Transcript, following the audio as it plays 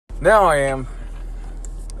Now I am.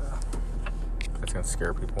 That's gonna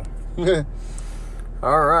scare people.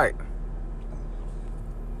 Alright.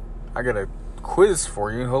 I got a quiz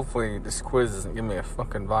for you. Hopefully this quiz doesn't give me a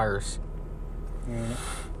fucking virus.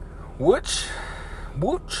 Which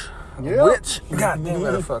God damn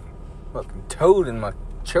that, a fucking toad in my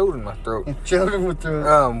throat. Chode in my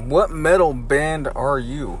throat. What metal band are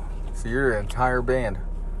you? So you're an entire band.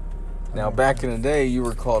 Now, back in the day, you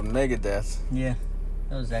were called Megadeth. Yeah,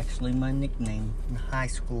 that was actually my nickname in high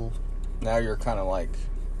school. Now you're kind of like...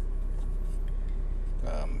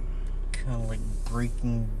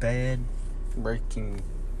 Breaking Bad.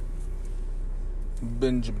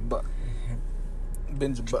 Binge butt.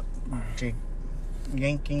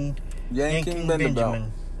 Yanking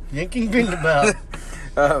Benjamin. Yanking Benjamin.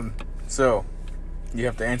 So, you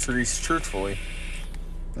have to answer these truthfully.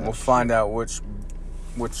 And we'll find out which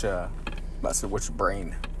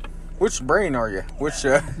brain. Which brain are you? Which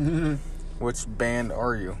band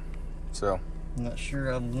are you? So. I'm not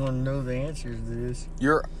sure I want to know the answers to this.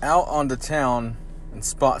 You're out on the town and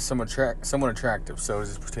spot someone attractive, so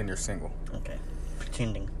just pretend you're single. Okay.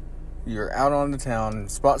 Pretending. You're out on the town and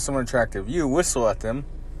spot someone attractive. You whistle at them,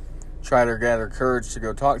 try to gather courage to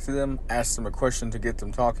go talk to them, ask them a question to get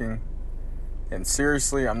them talking, and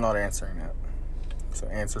seriously, I'm not answering that. So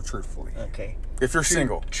answer truthfully. Okay. If you're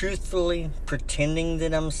single. Truthfully, pretending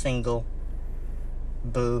that I'm single.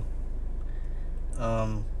 Boo.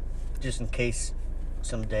 Just in case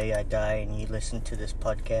someday I die and you listen to this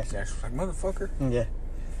podcast. Yeah, she's like, motherfucker. Yeah.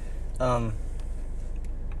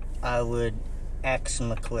 I would ask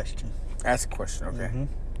him a question. Ask a question, okay. Mm-hmm.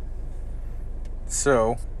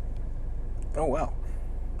 So, oh wow.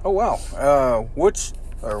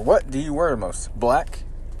 What do you wear the most? Black?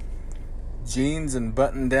 Jeans and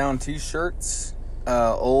button-down t-shirts?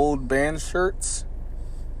 Old band shirts?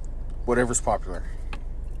 Whatever's popular.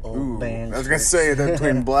 Old band shirts. I was going to say that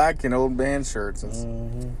between black and old band shirts.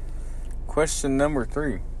 Mm-hmm. Question number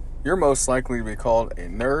 3. You're most likely to be called a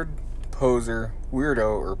nerd, poser,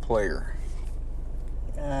 weirdo, or player.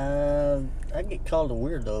 I get called a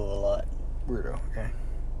weirdo a lot. Weirdo, okay.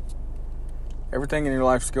 Everything in your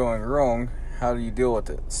life's going wrong. How do you deal with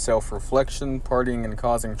it? Self-reflection, partying and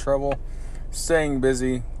causing trouble, staying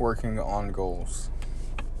busy, working on goals.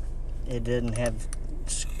 It didn't have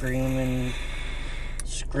screaming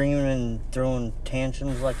and throwing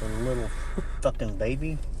tantrums like a little fucking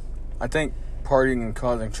baby. I think partying and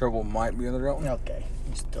causing trouble might be another one. Okay,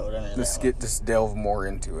 just throw it under that one. Just delve more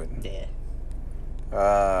into it.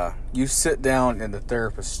 Yeah. You sit down in the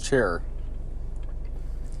therapist's chair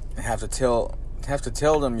and have to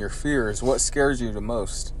tell them your fears. What scares you the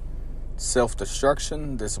most?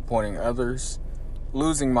 Self-destruction, disappointing others,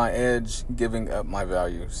 losing my edge, giving up my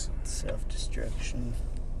values. Self-destruction.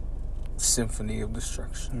 Symphony of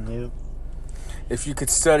destruction. Yep. If you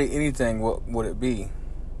could study anything, what would it be?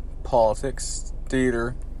 Politics,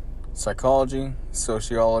 theater, psychology,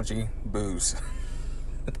 sociology, booze.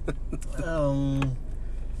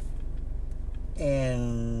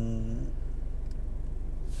 And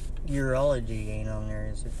urology ain't on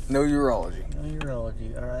there, is it? No urology. No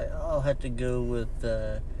urology. Alright, I'll have to go with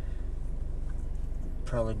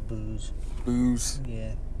probably booze. Booze.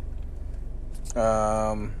 Yeah.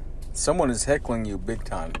 Someone is heckling you big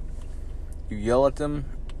time. You yell at them,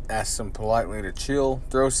 ask them politely to chill,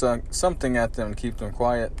 throw something at them and keep them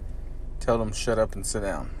quiet, tell them shut up and sit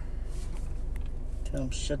down. Tell them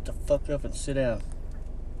shut the fuck up and sit down.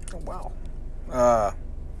 Oh, wow.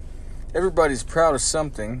 Everybody's proud of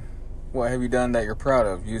something. What have you done that you're proud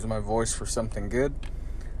of? Used my voice for something good?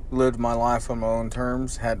 Lived my life on my own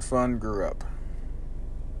terms? Had fun? Grew up?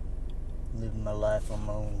 Lived my life on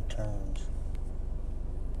my own terms.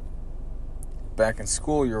 Back in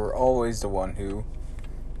school, you were always the one who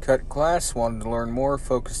cut class, wanted to learn more,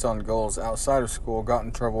 focused on goals outside of school, got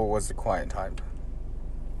in trouble, was the quiet type.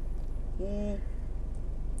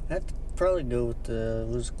 I'd probably go with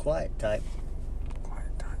was quiet type.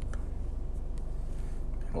 Quiet type.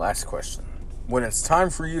 Last question. When it's time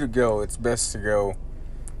for you to go, it's best to go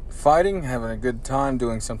fighting, having a good time,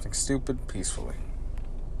 doing something stupid, peacefully.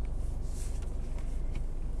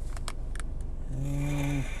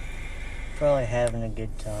 Probably having a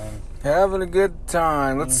good time. Having a good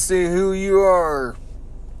time. Let's see who you are.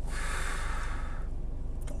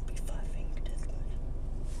 Don't be 5-finger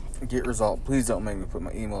deathmatch. Get result. Please don't make me put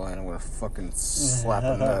my email in. I'm going to fucking slap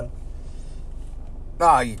a nut.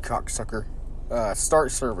 You cocksucker.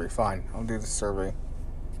 Start survey. Fine. I'll do the survey.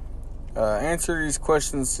 Answer these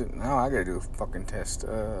questions. Now I got to do a fucking test.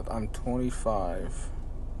 I'm 25.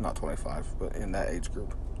 Not 25, but in that age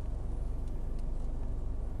group.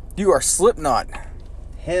 You are Slipknot.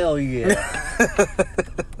 Hell yeah.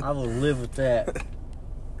 I will live with that.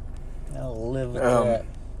 I will live with that.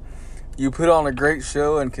 You put on a great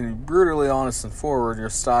show and can be brutally honest and forward. Your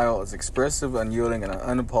style is expressive, unyielding, and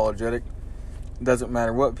unapologetic. It doesn't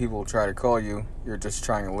matter what people try to call you. You're just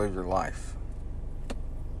trying to live your life.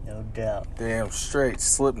 No doubt. Damn straight.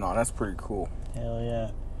 Slipknot. That's pretty cool. Hell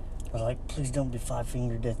yeah. I was like, please don't be Five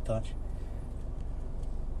Finger Death Punch.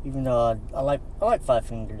 Even though I like Five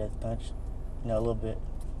Finger Death Punch. You know, a little bit.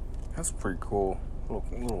 That's pretty cool.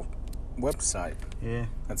 Little website. Yeah.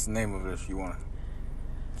 That's the name of it if you want to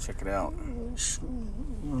check it out.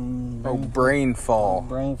 Brainfall.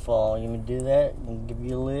 Brainfall. You want me to do that and give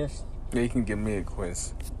you a list? Yeah, you can give me a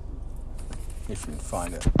quiz. If you can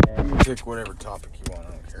find it. Yeah. You can pick whatever topic you want.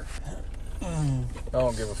 I don't care. I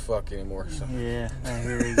don't give a fuck anymore. So. Yeah, I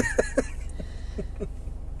hear you.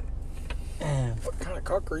 What kind of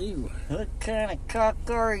cock are you? What kind of cock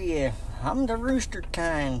are you? I'm the rooster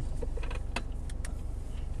kind.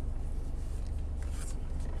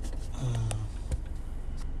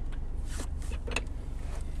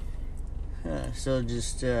 So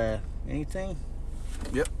just anything?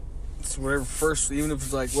 Yep. It's whatever first, even if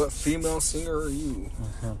it's like, what female singer are you?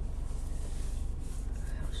 Uh-huh.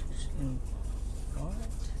 What?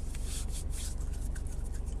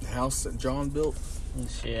 The house that John built?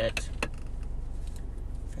 Shit.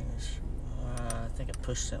 I think I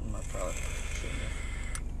pushed something. I probably shouldn't have.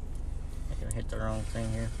 I think I hit the wrong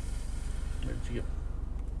thing here. Where did you go?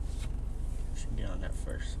 Should get on that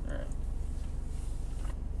first. Alright.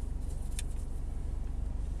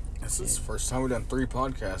 This is the first time we've done 3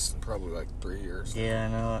 podcasts in probably like 3 years. Yeah, I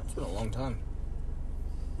know it. It's been a long time.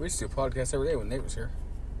 We used to do a podcast every day when Nate was here.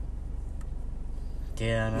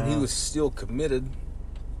 Yeah, I know. And he was still committed.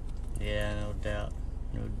 Yeah, no doubt.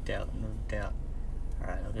 No doubt.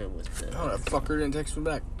 Alright, I'll go with the... Oh, that fucker didn't text me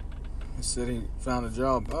back. He said he found a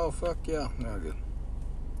job. Oh, fuck yeah. No, good.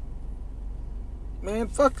 Man,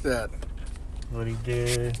 fuck that. What'd he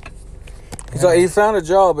do? He's like, he found a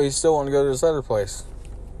job, but he still wanted to go to this other place.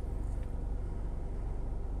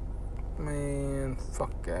 Man,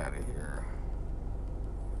 fuck out of here.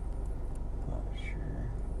 Not sure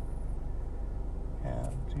how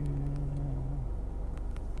to...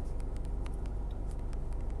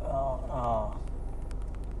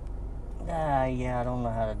 Yeah, I don't know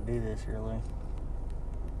how to do this really.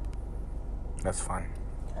 That's fine.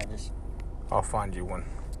 I'll find you one.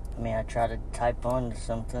 I try to type on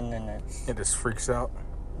something and It just freaks out?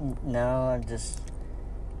 No, it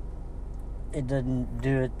doesn't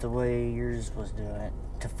do it the way yours was doing it.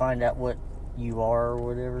 To find out what you are or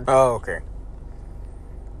whatever. Oh, okay.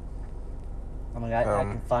 I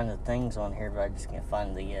can find the things on here, but I just can't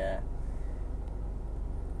find the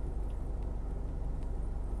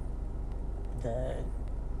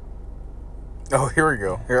Oh, here we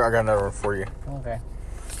go. Here, I got another one for you. Okay.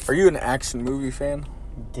 Are you an action movie fan?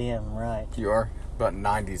 Damn right. You are? About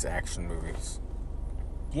 90s action movies.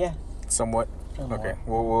 Yeah. Somewhat? Okay.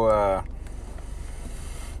 Well,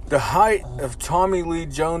 the height of Tommy Lee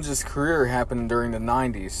Jones's career happened during the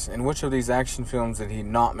 90s. In which of these action films did he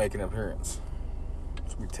not make an appearance?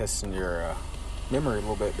 So we're testing your memory a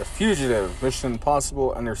little bit. The Fugitive, Mission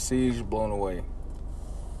Impossible, Under Siege, Blown Away.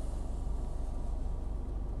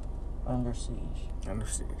 Under Siege. Under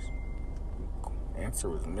Siege. Answer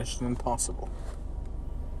was Mission Impossible.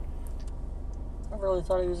 I really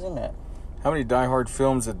thought he was in that. How many Die Hard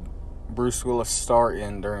films did Bruce Willis star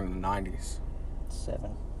in during the 90s?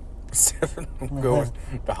 7. 7. We'll go with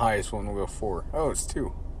the highest one. We'll go 4. Oh, it's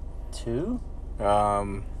 2. 2?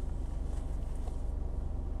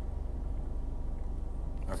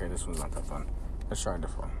 Okay, this one's not that fun. Let's try a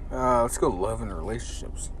different one. Let's go Love and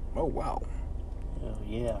Relationships. Oh, wow. Oh,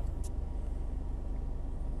 yeah.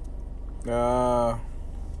 Yeah.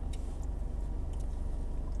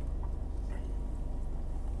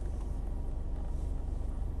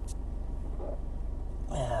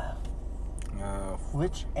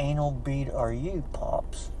 Which anal bead are you,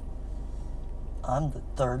 Pops? I'm the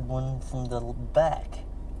third one from the back.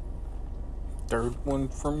 Third one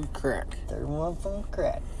from crack. Third one from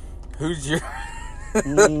crack. Who's your...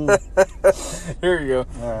 Here you go.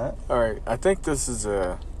 Alright. I think this is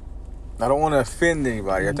a... I don't want to offend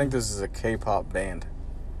anybody. I think this is a K-pop band.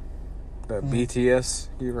 The BTS.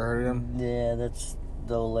 You ever heard of them? Yeah, that's...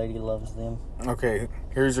 The old lady loves them. Okay,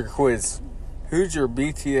 here's your quiz. Who's your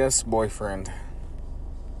BTS boyfriend?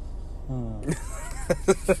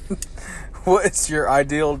 What is your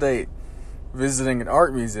ideal date? Visiting an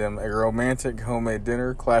art museum, a romantic homemade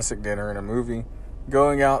dinner, classic dinner, and a movie,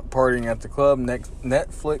 going out, partying at the club,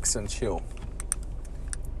 Netflix, and chill.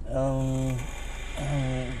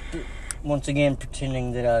 once again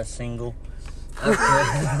pretending that I was single.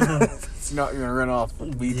 It's not gonna run off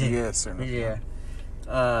with BTS or nothing. Yeah.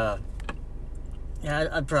 Yeah,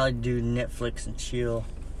 I'd probably do Netflix and chill.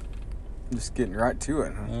 Just getting right to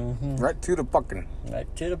it, huh? Mm-hmm. Right to the fucking.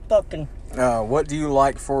 Right to the fucking. What do you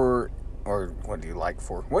like for, or what do you like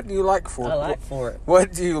for? What do you like for? I like for it.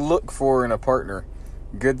 What do you look for in a partner?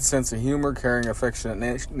 Good sense of humor, caring,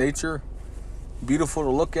 affectionate nature, beautiful to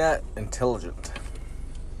look at, intelligent.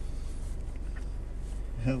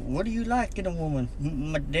 What do you like in a woman?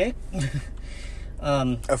 My dick?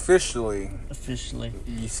 Officially,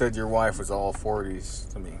 you said your wife was all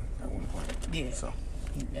 40s to me at one point. Yeah. So.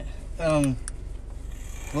 Yeah.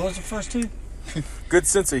 What was the first two? Good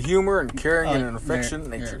sense of humor and caring and an affectionate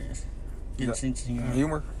nature. There it is. Good sense of humor.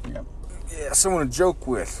 Humor? Yep. Yeah, someone to joke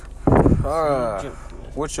with.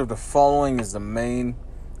 Which of the following is the main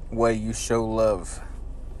way you show love?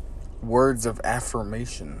 Words of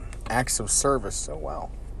affirmation, acts of service. Oh,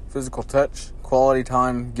 wow. Physical touch, quality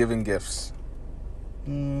time, giving gifts.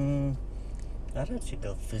 I'd have to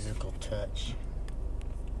go physical touch.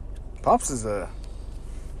 Pops is a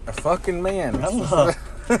fucking man. I'm a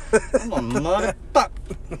motherfucker.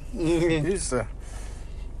 He's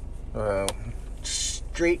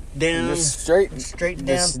straight down. Just straight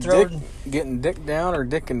down. Getting dick down or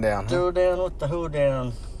dicking down. Throw down with the hoe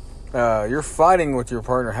down. You're fighting with your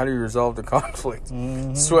partner. How do you resolve the conflict?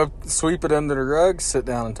 Mm-hmm. Sweep it under the rug, sit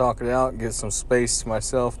down and talk it out, get some space to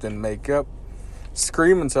myself, then make up.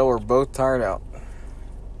 Scream until we're both tired out.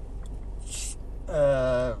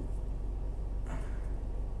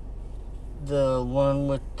 The one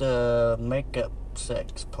with the makeup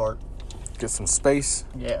sex part. Get some space?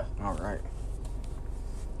 Yeah. All right.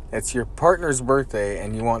 It's your partner's birthday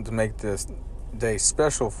and you want to make this day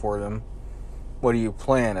special for them. What do you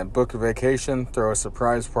plan? Book a vacation, throw a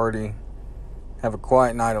surprise party, have a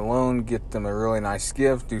quiet night alone, get them a really nice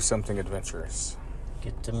gift, do something adventurous.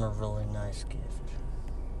 Get them a really nice gift.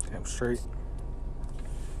 Damn straight.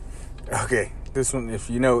 Okay, this one, if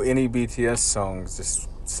you know any BTS songs, just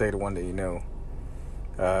say the one that you know.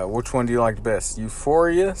 Which one do you like best?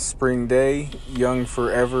 Euphoria, Spring Day, Young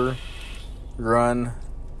Forever, Run,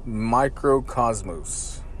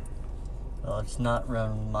 Microcosmos. Well, it's not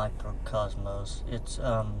Run Microcosmos. It's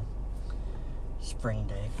Spring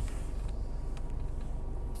Day.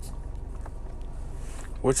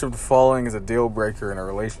 Which of the following is a deal breaker in a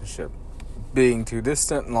relationship? Being too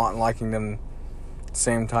distant, not liking them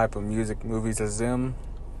same type of music, movies as them.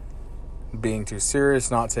 Being too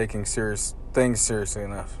serious, not taking serious things seriously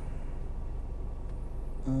enough.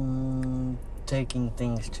 Taking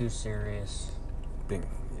things too serious. Yeah.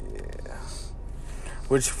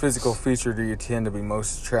 Which physical feature do you tend to be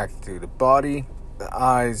most attracted to? The body, the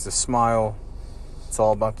eyes, the smile. It's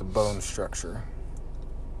all about the bone structure.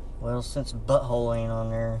 Well, since butthole ain't on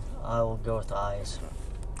there, I will go with eyes.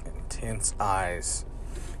 Intense eyes.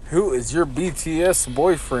 Who is your BTS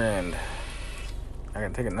boyfriend? I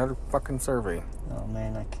gotta take another fucking survey. Oh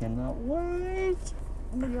man, I cannot wait.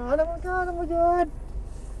 Oh my god, oh my god, oh my god.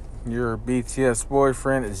 Your BTS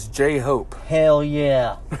boyfriend is J-Hope. Hell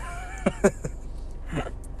yeah.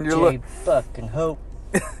 You're fucking Hope.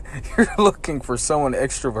 You're looking for someone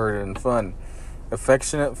extroverted and fun.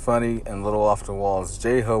 Affectionate, funny, and little off the walls.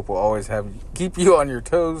 J-Hope will always keep you on your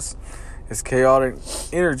toes. His chaotic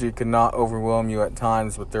energy could not overwhelm you at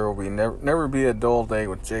times, but there will be never be a dull day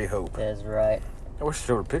with J-Hope. That's right. I wish I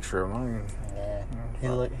showed a picture of him. Yeah,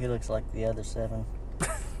 he looks like the other 7.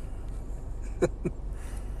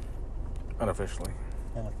 Unofficially.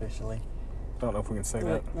 I don't know if we can say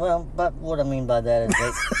that. Well, but what I mean by that is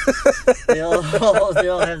they all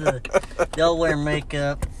wear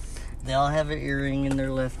makeup. They all have an earring in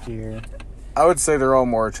their left ear. I would say they're all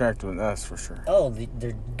more attractive than us, for sure. Oh,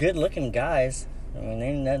 they're good-looking guys. I mean,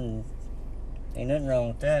 ain't nothing wrong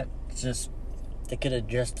with that. It's just they could have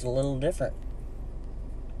dressed a little different.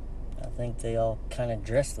 I think they all kind of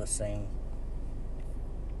dress the same.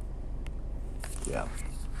 Yeah.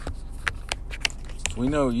 We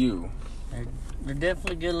know you. They're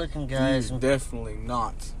definitely good-looking guys. He's definitely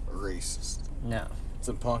not a racist. No. It's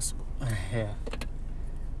impossible. Yeah.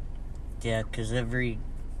 Yeah, because every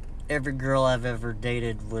girl I've ever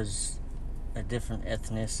dated was a different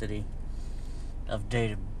ethnicity. I've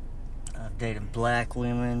dated black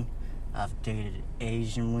women. I've dated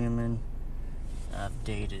Asian women. I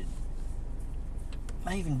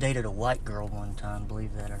even dated a white girl one time,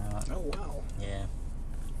 believe that or not. Oh, wow. Yeah.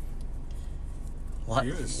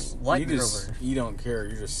 You don't care.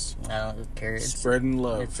 You're just I don't care. Spreading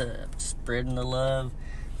love. It's spreading the love.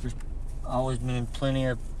 There's always been plenty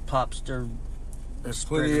of popster. There's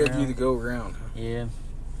plenty of you to go around. Yeah.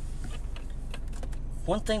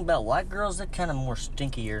 One thing about white girls, they're kind of more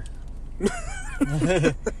stinkier.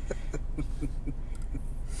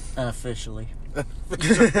 Unofficially.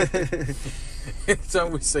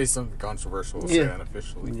 Anytime we say something controversial, we'll say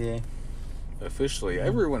unofficially. Yeah. Officially,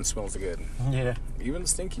 everyone smells good. Yeah. Even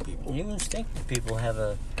stinky people. Even stinky people have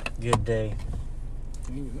a good day.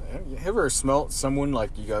 Have you ever smelt someone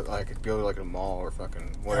like you got like go to like a mall or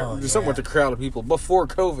fucking whatever? Oh, Something with a crowd of people before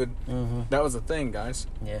COVID. Mm-hmm. That was a thing, guys.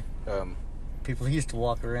 Yeah. People used to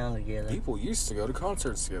walk around together. People used to go to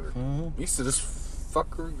concerts together. Mm-hmm. Used to just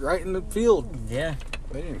fuck right in the field. Yeah.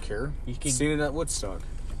 They didn't care. You could, seen it at Woodstock.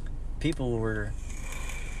 People were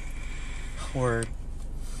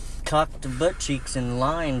cocked to butt cheeks in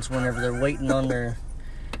lines whenever they're waiting on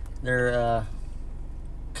their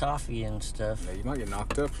coffee and stuff. Yeah, you might get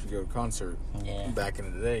knocked up if you go to a concert. Yeah. Back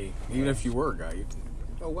in the day, even if you were a guy,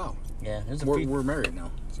 oh wow. Yeah. We're married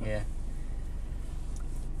now. So. Yeah.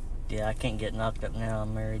 Yeah, I can't get knocked up now.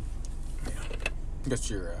 I'm married. Yeah. Got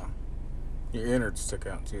your innards took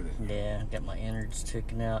out too. Yeah, got my innards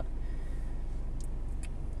taken out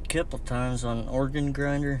a couple times on organ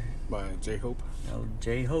grinder. By J-Hope? Oh,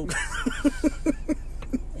 J-Hope.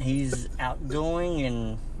 He's outgoing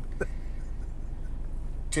and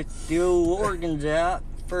took the old organs out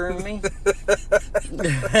for me.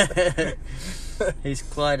 He's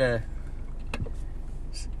quite a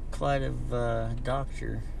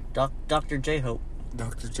doctor. Dr. J-Hope.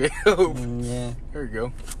 Dr. J-Hope. Yeah. There you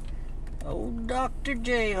go. Oh, Dr.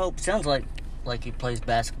 J-Hope. Sounds like he plays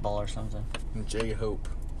basketball or something. J-Hope.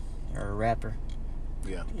 Or a rapper.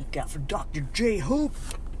 Yeah. Look out for Dr. J-Hope.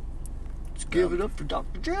 Let's give it up for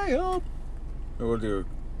Dr. J-Hope.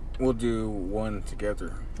 We'll do one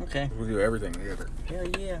together. Okay. We'll do everything together. Hell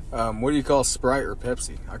yeah. What do you call Sprite or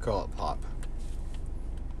Pepsi? I call it pop.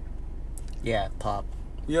 Yeah, pop.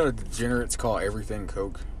 You know the degenerates call everything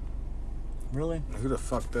Coke? Really? Who the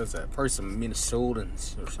fuck does that? Probably some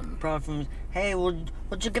Minnesotans or something. Probably from, hey, would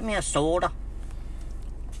you get me a soda?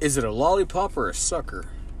 Is it a lollipop or a sucker?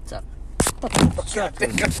 What's up? Sucker.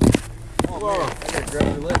 Whoa, I gotta grab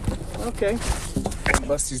your lip. Okay.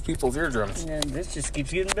 Bust these people's eardrums. Yeah, this just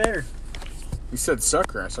keeps getting better. You said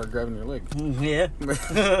sucker, I started grabbing your leg. Yeah.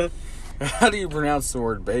 How do you pronounce the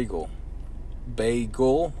word bagel?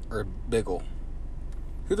 Bagel or biggle?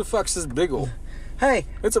 Who the fuck says biggle? Hey.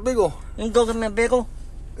 It's a biggle. You can go get me a bagel?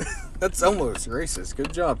 That's almost racist.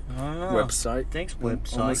 Good job. I don't know. Website. Thanks,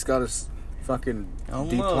 website. Almost got us fucking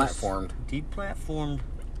deplatformed. Deplatformed.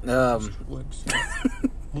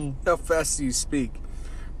 Website. How fast do you speak?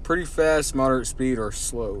 Pretty fast, moderate speed, or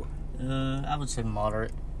slow? I would say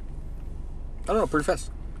moderate. I don't know, pretty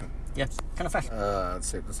fast. Yeah, kind of fast.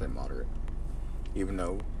 Let's say moderate. Even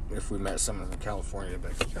though if we met someone from California, they'd be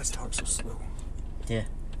like, you guys talk so slow. Yeah.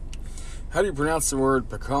 How do you pronounce the word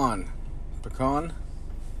pecan? Pecan?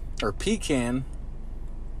 Or pecan?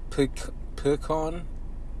 Pecan?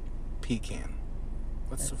 Pecan.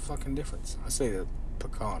 What's the fucking difference? I say the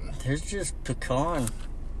pecan. There's just pecan.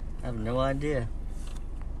 I have no idea.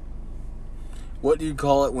 What do you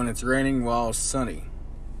call it when it's raining while it's sunny?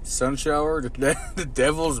 Sun shower? The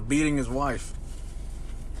devil's beating his wife.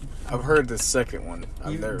 I've heard the second one.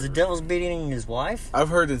 The devil's beating his wife? I've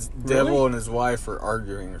heard the devil and his wife are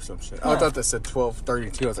arguing or some shit. Huh. I thought that said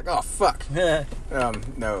 12:32. I was like, oh, fuck.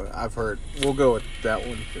 No, I've heard. We'll go with that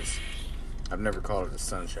one because I've never called it a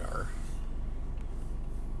sun shower.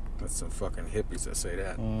 That's some fucking hippies that say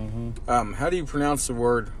that. Mm-hmm. How do you pronounce the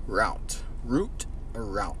word route? Root or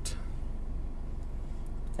route?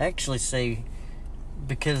 I actually say,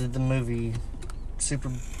 because of the movie Super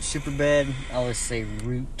Bad, I always say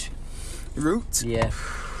root. Root? Yeah.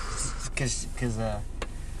 Because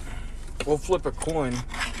we'll flip a coin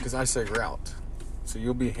because I say route. So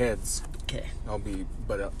you'll be heads. Okay. I'll be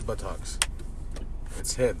buttocks.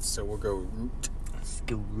 It's heads, so we'll go root. Let's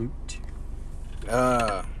go root.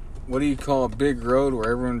 What do you call a big road where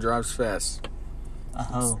everyone drives fast? A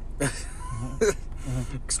hoe.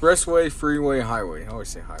 Expressway, freeway, highway. I always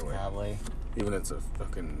say highway. Highway. Even if it's a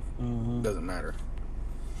fucking... Doesn't matter.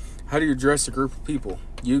 How do you address a group of people?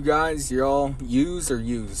 You guys, y'all, yous, or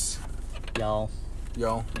use? Y'all.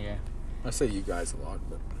 Y'all? Yeah. I say you guys a lot,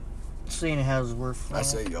 but... Seeing as we're from... I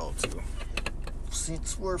say y'all, too.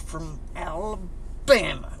 Since we're from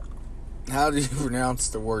Alabama. How do you pronounce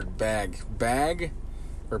the word bag? Bag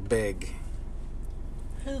or beg?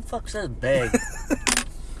 Who the fuck says beg?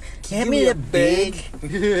 Give me a big.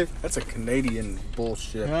 That's a Canadian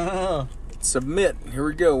bullshit. Oh. Submit. Here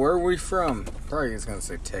we go. Where are we from? Probably it's going to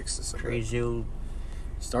say Texas. Crazy old.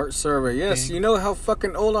 Start survey. Yes, you know how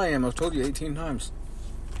fucking old I am. I've told you 18 times.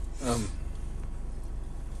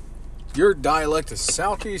 Your dialect is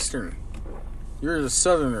Southeastern. You're a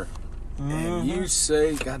southerner. And you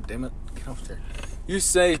say, God damn it, get off there. You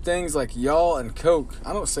say things like y'all and Coke.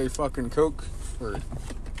 I don't say fucking Coke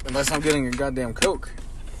unless I'm getting a goddamn Coke.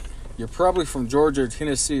 You're probably from Georgia,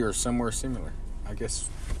 Tennessee, or somewhere similar. I guess,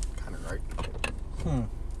 kind of right.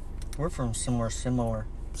 We're from somewhere similar.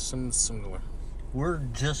 Similar. We're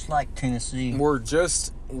just like Tennessee. We're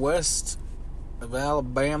just west of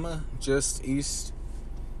Alabama, just east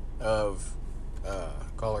of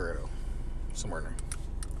Colorado, somewhere there.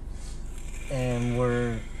 And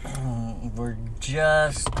we're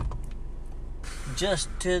just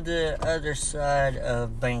to the other side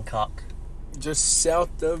of Bangkok. Just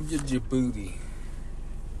south of Djibouti.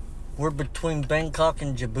 We're between Bangkok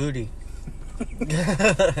and Djibouti.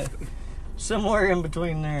 Somewhere in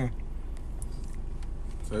between there.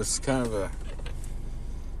 So it's kind of a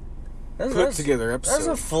put together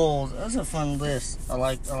episode. That's a fun list. I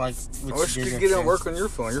like what I wish you could get on work on your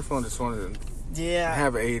phone. Your phone just wanted to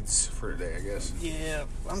have AIDS for today, I guess. Yeah.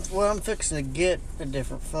 I'm fixing to get a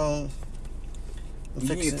different phone.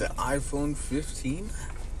 You get the iPhone 15?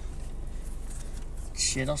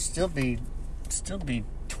 Shit, I'll still be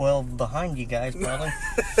 12 behind you guys, probably.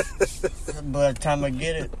 By the time I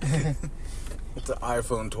get it. It's the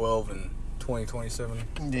iPhone 12 in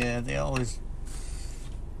 2027. Yeah, they always...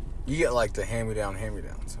 You get like the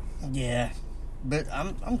hand-me-downs. Yeah, but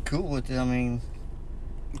I'm cool with it. I mean...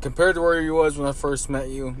 Compared to where you was when I first met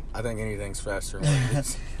you, I think anything's faster.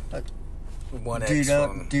 It's 1X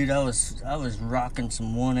phone. Dude, I was rocking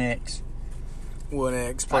some 1X.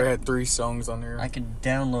 1X probably had 3 songs on there. I could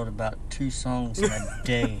download about 2 songs in a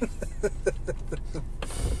day.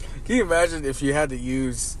 Can you imagine if you had to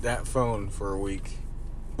use that phone for a week?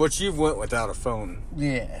 Which you went without a phone.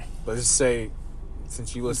 Yeah. But just say,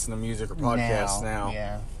 since you listen to music or podcasts now,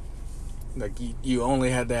 yeah. Like you only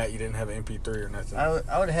had that, you didn't have an MP3 or nothing.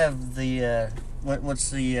 I would have the what's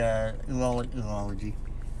the oology?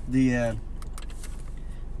 The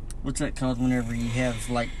what's that called whenever you have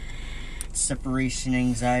like separation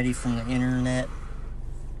anxiety from the internet?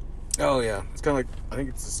 Oh yeah, it's kind of like, I think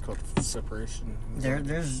it's just called separation.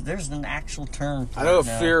 There's an actual term for I know it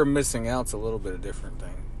now. fear of missing out's a little bit of different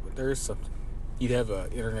thing, but there is something. You'd have a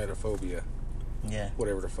internetophobia. Yeah.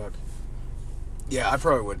 Whatever the fuck. Yeah, I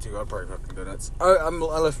probably would too. I'd probably fucking go nuts. I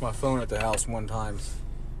left my phone at the house one time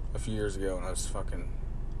a few years ago, and I was fucking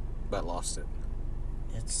about lost it.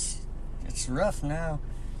 It's rough now.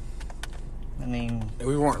 I mean... And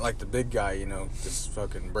we weren't like the big guy, just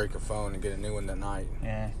fucking break a phone and get a new one that night.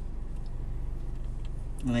 Yeah.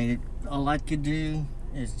 I mean, all I could do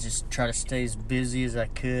is just try to stay as busy as I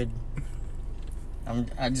could.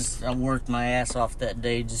 I worked my ass off that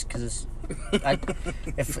day just because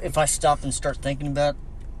if I stop and start thinking about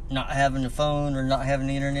not having a phone or not having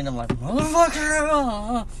the internet, I'm like,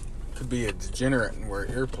 motherfucker! Could be a degenerate and wear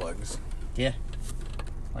earplugs. Yeah.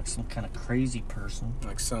 Like some kind of crazy person.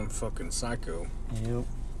 Like some fucking psycho. Yep.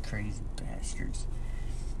 Crazy bastards.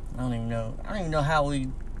 I don't know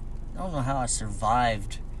how I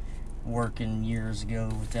survived working years ago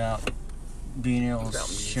without being able to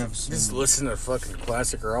shove some... Just listen to fucking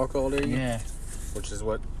classic rock all day? Yeah. Which is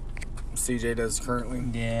what CJ does currently?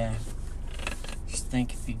 Yeah. Just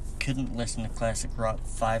think if you couldn't listen to classic rock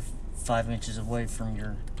 5 inches away from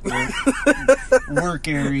your work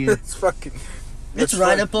area. It's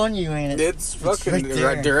right up on you, ain't it? It's fucking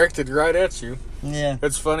directed right at you. Yeah.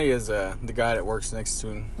 It's funny as the guy that works next to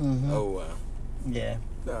him. Mm-hmm. Yeah.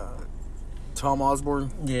 Tom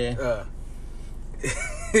Osborne. Yeah.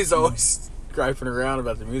 He's always griping around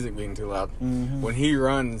about the music being too loud. Mm-hmm. When he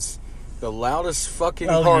runs the loudest fucking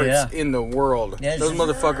parts in the world, yeah, those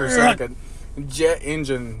motherfuckers are like a jet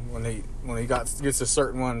engine when he gets to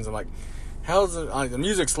certain ones. I'm like, how's it? The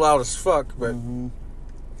music's loud as fuck, but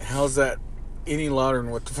how's that any louder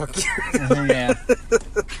than what the fuck you're Yeah.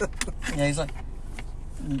 Yeah, he's like,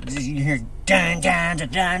 you hear dun dun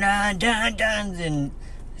dun dun dun dun dun, and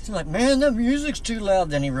he's like, man, that music's too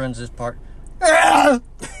loud. Then he runs this part.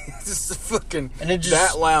 Just fucking and it just,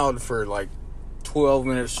 that loud for like 12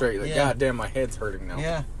 minutes straight. Like, goddamn, my head's hurting now.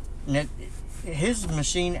 Yeah. And his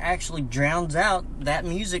machine actually drowns out that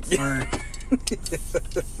music for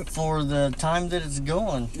the time that it's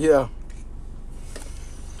going. Yeah.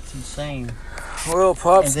 It's insane. Well,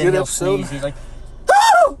 Pops, good episode. Sneeze, he's like,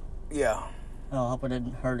 oh! Yeah. Oh, I hope I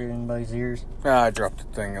didn't hurt anybody's ears. I dropped the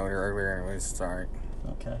thing earlier anyways. It's alright.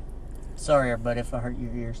 Okay. Sorry, everybody, if I hurt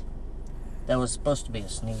your ears. That was supposed to be a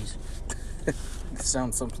sneeze. It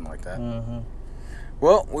sounds something like that. Mm-hmm.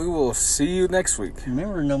 Well, we will see you next week.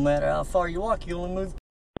 Remember, no matter how far you walk, you only move.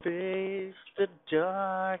 Face the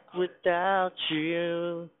dark without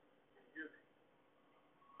you.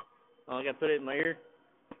 Oh, I gotta put it in my ear?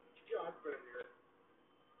 Yeah, I put it here.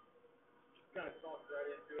 Kind of talk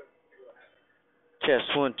right into it.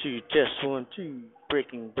 Test 1 2, test 1 2.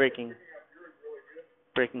 Breaking, breaking.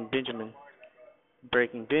 Breaking Benjamin.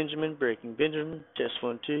 Breaking Benjamin, breaking Benjamin. Test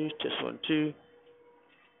 1 2, test 1 2.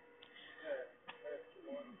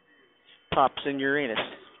 Pops in Uranus.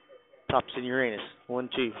 Pops in Uranus. 1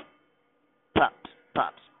 2. Pops,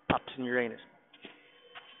 pops, pops in Uranus.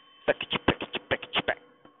 Back at you, back at you, back at you, back.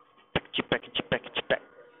 Back at you, back at you, back at you, back.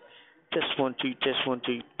 Test 1 2, test 1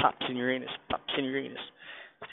 2. Pops in Uranus. Pops in Uranus.